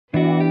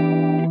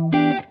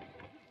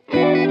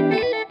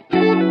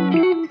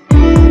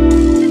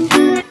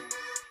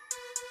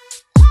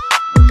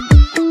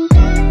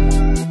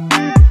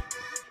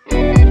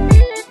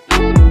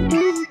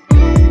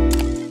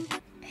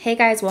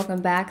guys, welcome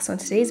back. So in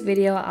today's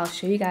video, I'll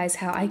show you guys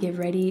how I get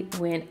ready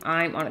when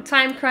I'm on a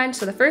time crunch.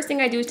 So the first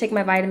thing I do is take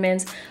my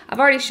vitamins. I've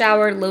already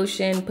showered,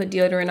 lotion, put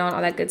deodorant on,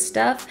 all that good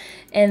stuff.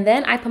 And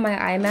then I put my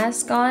eye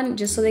mask on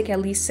just so they can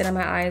at least sit on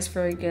my eyes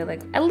for a good,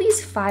 like at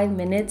least 5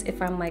 minutes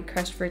if I'm like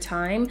crushed for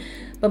time.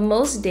 But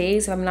most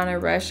days, if I'm not in a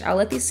rush, I'll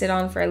let these sit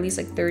on for at least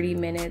like 30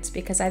 minutes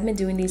because I've been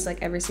doing these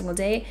like every single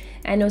day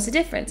and I notice a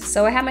difference.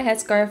 So I have my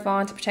headscarf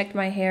on to protect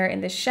my hair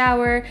in the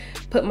shower,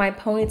 put my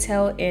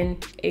ponytail in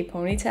a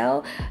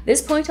ponytail.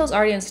 This ponytail is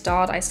already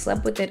installed. I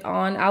slept with it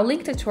on. I'll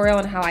link a tutorial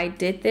on how I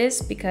did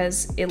this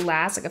because it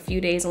lasts like a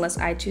few days unless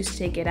I choose to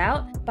take it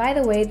out. By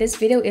the way, this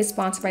video is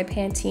sponsored by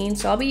Pantene,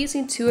 so I'll be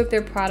using 2 of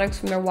their products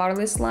from their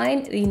waterless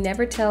line, the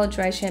Never Tell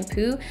dry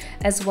shampoo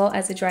as well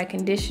as the dry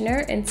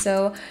conditioner. And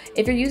so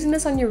if you're using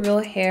this on your real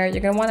hair, you're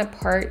gonna want to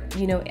part,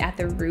 at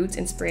the roots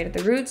and spray it at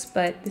the roots,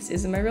 but this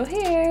isn't my real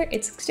hair,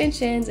 it's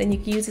extensions, and you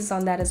can use this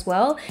on that as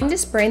well. I'm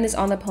just spraying this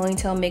on the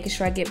ponytail, making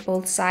sure I get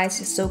both sides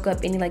to soak up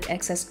any like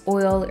excess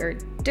oil or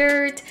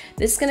dirt.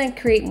 This is gonna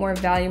create more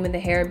volume in the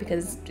hair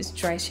because it's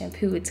dry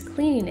shampoo, it's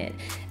cleaning it.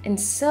 And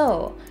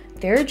so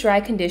their dry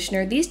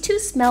conditioner, these two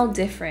smell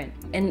different,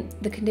 and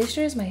the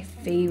conditioner is my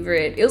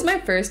favorite. It was my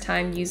first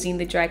time using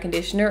the dry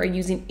conditioner or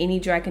using any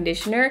dry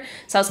conditioner,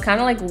 so I was kind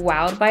of like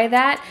wowed by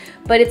that.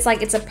 But it's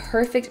like, it's a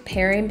perfect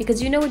pairing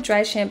because with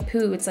dry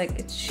shampoo,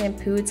 it's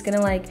shampoo, it's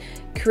gonna like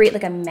create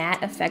like a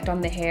matte effect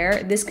on the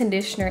hair. This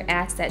conditioner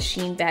adds that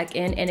sheen back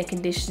in and it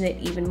conditions it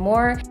even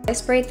more. I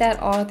sprayed that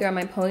all throughout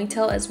my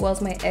ponytail as well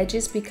as my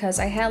edges because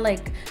I had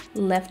like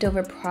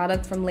leftover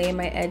product from laying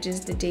my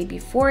edges the day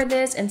before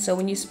this, and so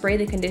when you spray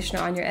the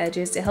conditioner on your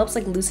edges, it helps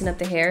like loosen up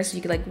the hair so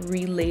you can like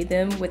relay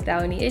them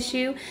without any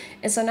issue.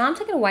 And so now I'm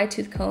taking a wide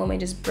tooth comb and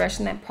just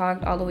brushing that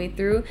product all the way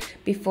through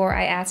before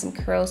I add some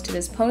curls to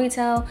this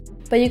ponytail.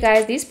 But you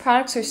guys, these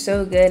products are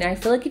so good, and I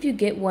feel like if you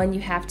get one, you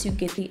have to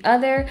get the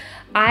other.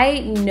 I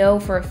know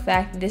for a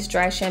fact this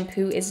dry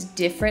shampoo is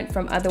different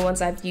from other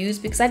ones I've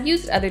used because I've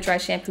used other dry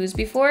shampoos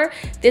before.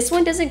 This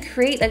one doesn't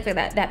create like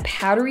that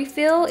powdery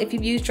feel. If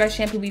you've used dry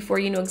shampoo before,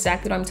 you know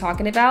exactly what I'm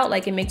talking about.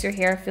 Like, it makes your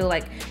hair feel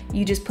like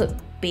you just put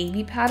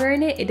baby powder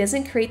in it. It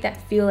doesn't create that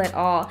feel at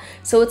all.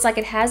 So it's like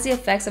it has the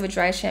effects of a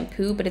dry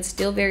shampoo, but it's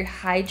still very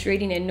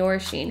hydrating and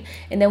nourishing.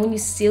 And then when you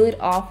seal it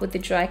off with the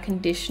dry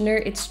conditioner,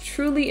 it's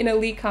truly an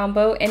elite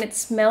combo, and it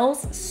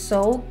smells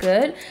so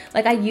good.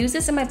 Like, I used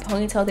this in my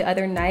ponytail the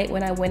other night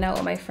when I went out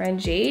with my friend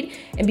Jade,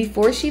 and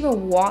before she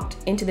even walked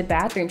into the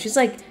bathroom, she's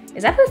like,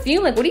 "Is that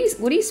perfume? Like, what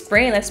are you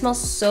spraying? That smells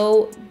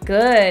so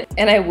good."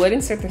 And I would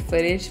insert the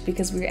footage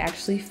because we were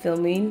actually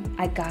filming.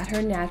 I got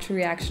her natural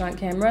reaction on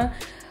camera,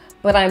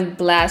 but I'm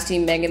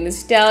blasting Megan Thee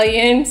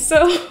Stallion,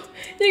 so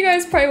you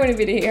guys probably wouldn't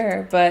be to hear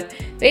her. But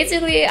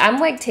basically, I'm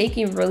like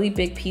taking really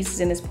big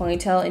pieces in this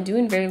ponytail and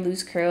doing very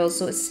loose curls,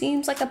 so it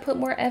seems like I put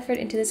more effort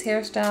into this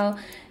hairstyle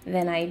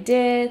than I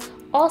did.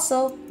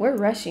 Also, we're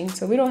rushing,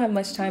 so we don't have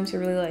much time to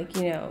really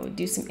like,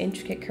 do some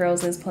intricate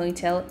curls in this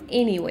ponytail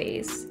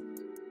anyways.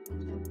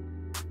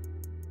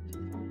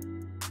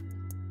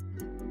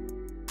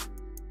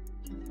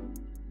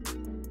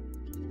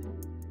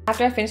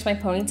 After I finish my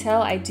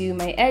ponytail, I do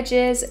my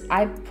edges.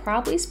 I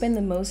probably spend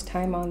the most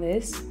time on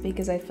this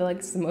because I feel like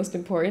it's the most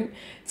important.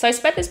 So I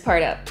sped this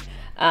part up.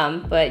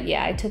 But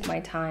yeah, I took my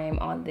time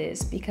on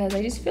this because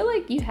I just feel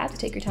like you have to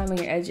take your time on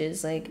your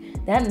edges. Like,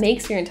 that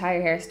makes your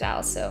entire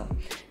hairstyle. So I'm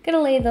gonna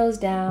lay those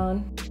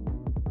down.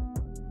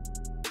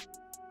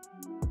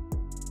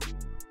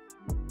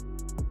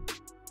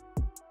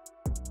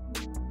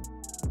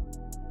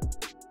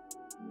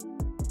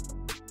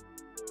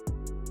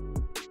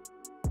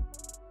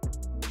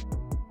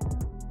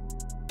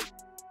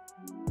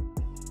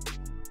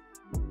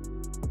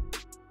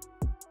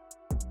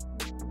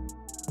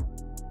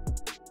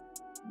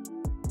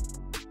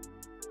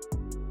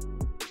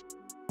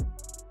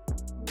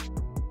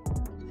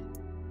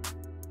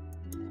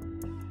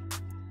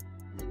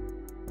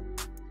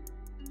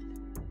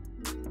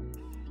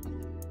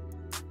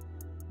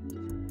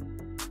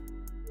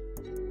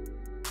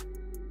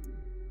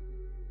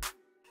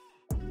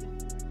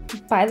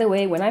 By the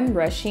way, when I'm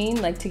rushing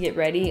like to get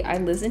ready, I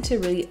listen to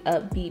really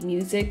upbeat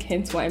music,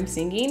 hence why I'm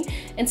singing.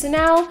 And so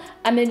now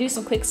I'm gonna do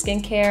some quick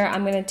skincare.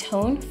 I'm gonna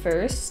tone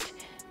first.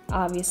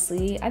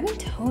 Obviously, I've been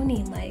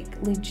toning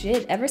like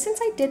legit ever since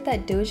I did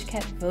that Doja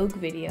Cat Vogue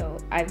video.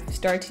 I've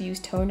started to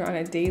use toner on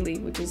a daily,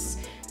 which is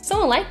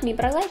so unlike me,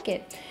 but I like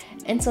it.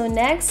 And so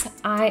next,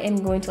 I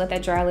am going to let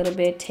that dry a little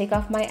bit, take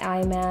off my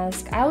eye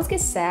mask. I always get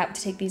sapped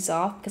to take these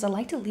off because I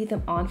like to leave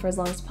them on for as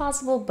long as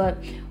possible, but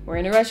we're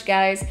in a rush,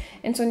 guys.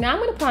 And so now I'm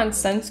gonna put on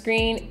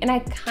sunscreen, and I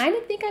kind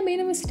of think I made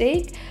a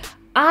mistake.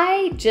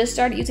 I just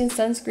started using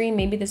sunscreen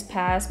maybe like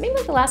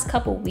the last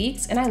couple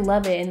weeks, and I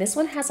love it. And this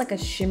one has like a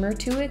shimmer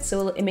to it,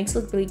 so it makes it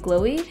look really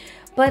glowy.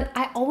 But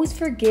I always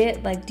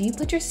forget, like, do you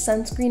put your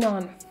sunscreen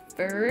on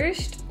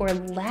first or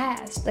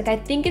last? Like, I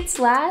think it's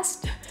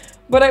last,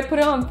 but I put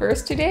it on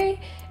first today,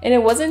 And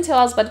it wasn't until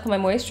I was about to put my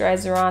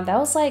moisturizer on that I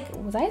was like,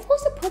 was I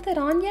supposed to put that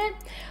on yet?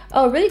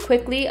 Oh, really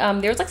quickly,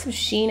 there was like some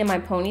sheen in my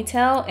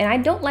ponytail, and I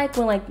don't like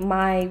when like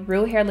my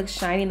real hair looks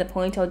shiny and the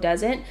ponytail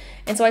doesn't.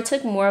 And so I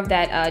took more of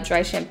that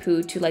dry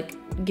shampoo to like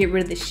get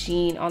rid of the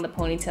sheen on the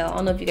ponytail. I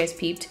don't know if you guys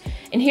peeped.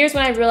 And here's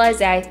when I realized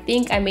that I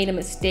think I made a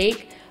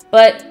mistake.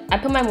 But I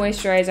put my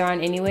moisturizer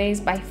on anyways,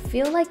 but I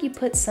feel like you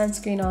put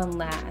sunscreen on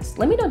last.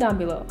 Let me know down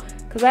below,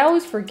 because I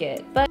always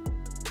forget. But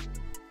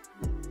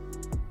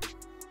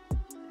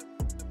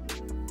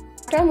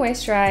after I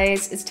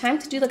moisturize, it's time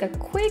to do like a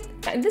quick,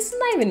 this is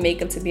not even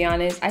makeup to be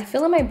honest. I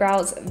fill in my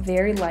brows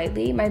very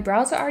lightly. My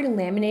brows are already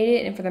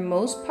laminated, and for the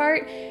most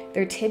part,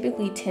 they're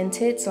typically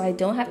tinted, so I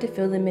don't have to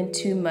fill them in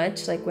too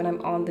much like when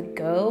I'm on the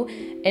go.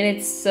 And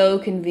it's so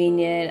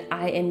convenient.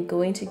 I am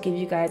going to give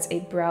you guys a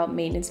brow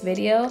maintenance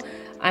video.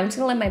 I'm just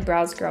gonna let my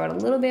brows grow out a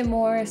little bit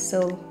more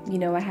so, you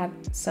know, I have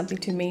something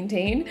to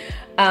maintain.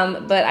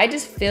 But I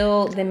just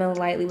fill them in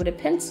lightly with a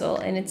pencil,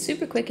 and it's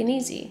super quick and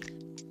easy.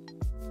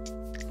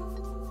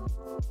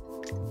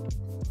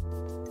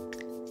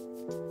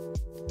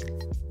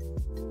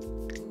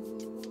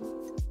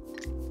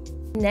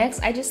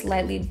 Next, I just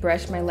lightly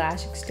brush my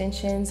lash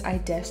extensions. I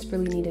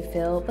desperately need to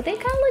fill, but they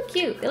kind of look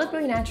cute. They look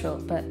really natural,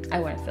 but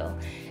I want to fill.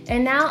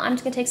 And now I'm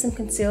just gonna take some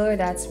concealer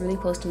that's really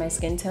close to my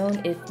skin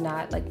tone, if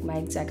not like my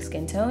exact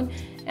skin tone.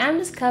 And I'm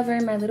just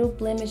covering my little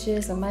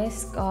blemishes and my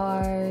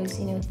scars,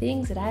 you know,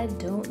 things that I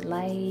don't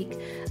like.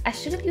 I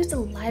should have used a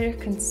lighter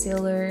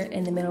concealer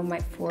in the middle of my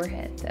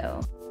forehead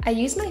though. I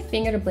use my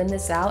finger to blend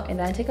this out, and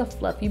then I take a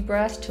fluffy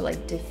brush to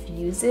like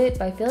diffuse it,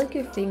 but I feel like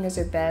your fingers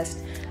are best.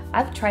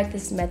 I've tried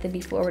this method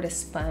before with a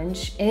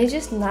sponge, and it's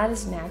just not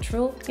as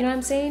natural, you know what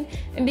I'm saying?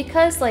 And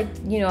because like,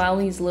 you know, I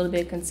only use a little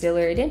bit of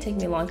concealer, it didn't take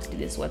me long to do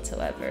this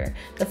whatsoever.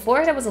 The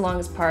forehead was the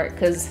longest part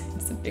because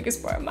it's the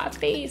biggest part of my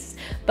face.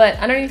 But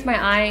underneath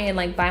my eye and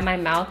like by my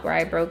mouth where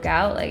I broke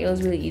out, like it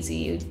was really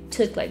easy. It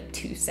took like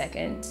 2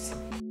 seconds.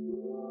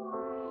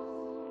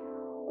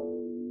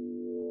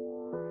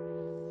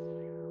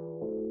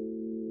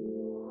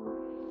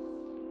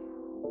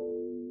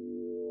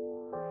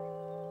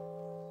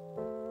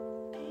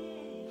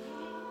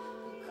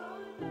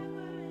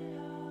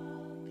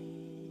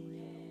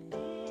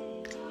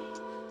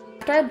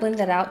 After I blend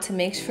that out, to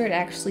make sure it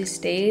actually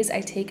stays, I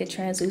take a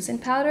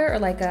translucent powder or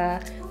like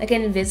an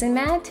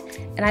Invisimatte,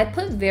 and I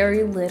put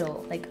very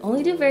little, like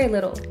only do very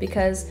little,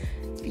 because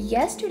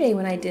yesterday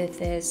when I did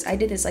this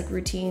like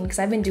routine, because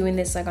I've been doing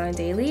this like on a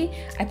daily,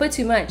 I put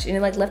too much and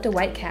it like left a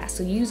white cast,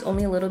 so use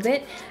only a little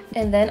bit.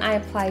 And then I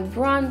apply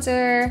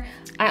bronzer.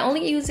 I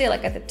only use it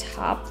like at the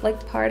top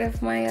like part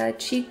of my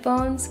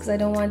cheekbones, because I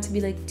don't want it to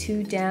be like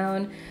too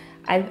down.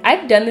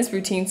 I've done this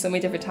routine so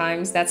many different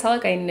times. That's how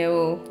like I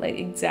know like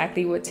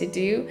exactly what to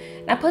do.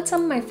 And I put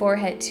some on my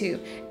forehead too.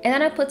 And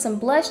then I put some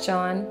blush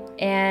on,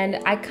 and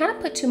I kind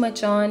of put too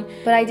much on,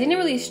 but I didn't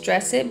really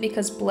stress it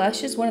because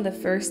blush is one of the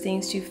first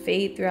things to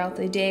fade throughout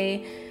the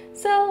day.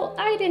 So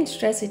I didn't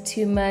stress it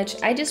too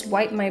much. I just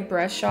wiped my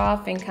brush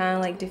off and kind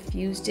of like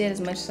diffused it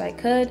as much as I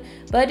could,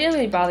 but it didn't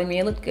really bother me.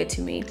 It looked good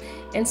to me.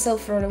 And so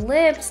for the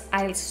lips,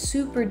 I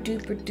super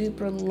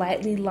duper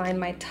lightly line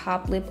my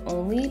top lip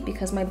only,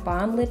 because my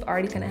bottom lip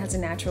already kind of has a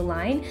natural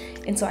line.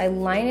 And so I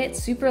line it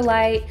super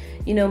light,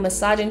 you know,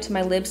 massage into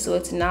my lips so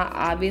it's not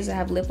obvious I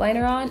have lip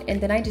liner on.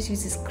 And then I just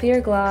use this clear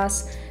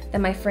gloss that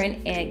my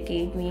friend Aunt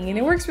gave me, and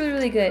it works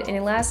really good, and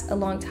it lasts a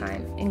long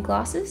time. And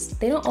glosses,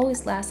 they don't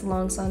always last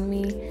long on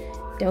me.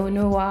 Don't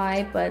know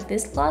why, but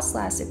this gloss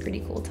lasted a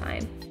pretty cool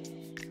time.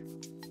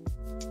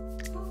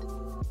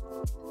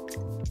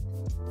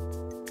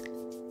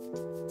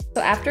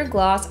 So after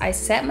gloss, I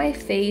set my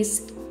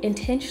face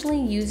intentionally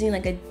using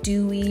like a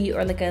dewy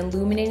or like an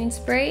illuminating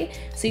spray,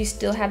 so you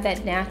still have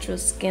that natural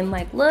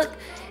skin-like look.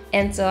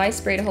 And so I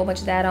sprayed a whole bunch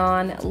of that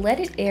on, let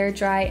it air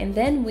dry, and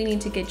then we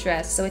need to get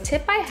dressed. So a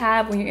tip I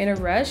have when you're in a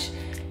rush,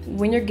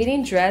 when you're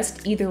getting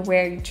dressed, either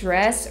wear a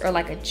dress or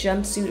like a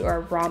jumpsuit or a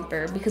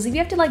romper, because if you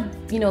have to like,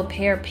 you know,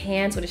 pair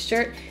pants with a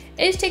shirt,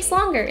 it just takes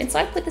longer. And so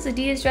I put this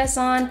Adidas dress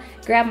on,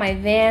 grab my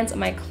Vans,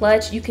 my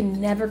clutch. You can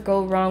never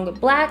go wrong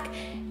with black.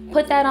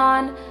 Put that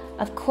on.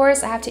 Of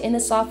course, I have to end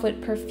this off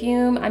with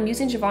perfume. I'm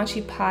using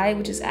Givenchy Pie,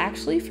 which is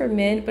actually for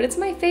men, but it's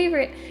my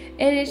favorite.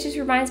 And it just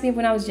reminds me of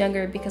when I was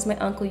younger, because my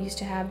uncle used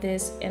to have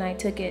this and I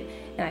took it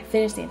and I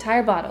finished the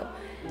entire bottle.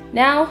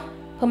 Now,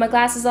 put my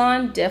glasses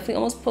on, definitely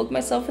almost poked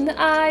myself in the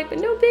eye, but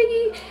no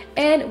biggie.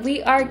 And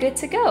we are good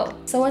to go.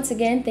 So once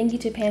again, thank you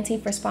to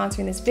Pantene for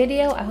sponsoring this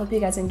video. I hope you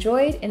guys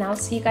enjoyed, and I'll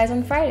see you guys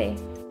on Friday.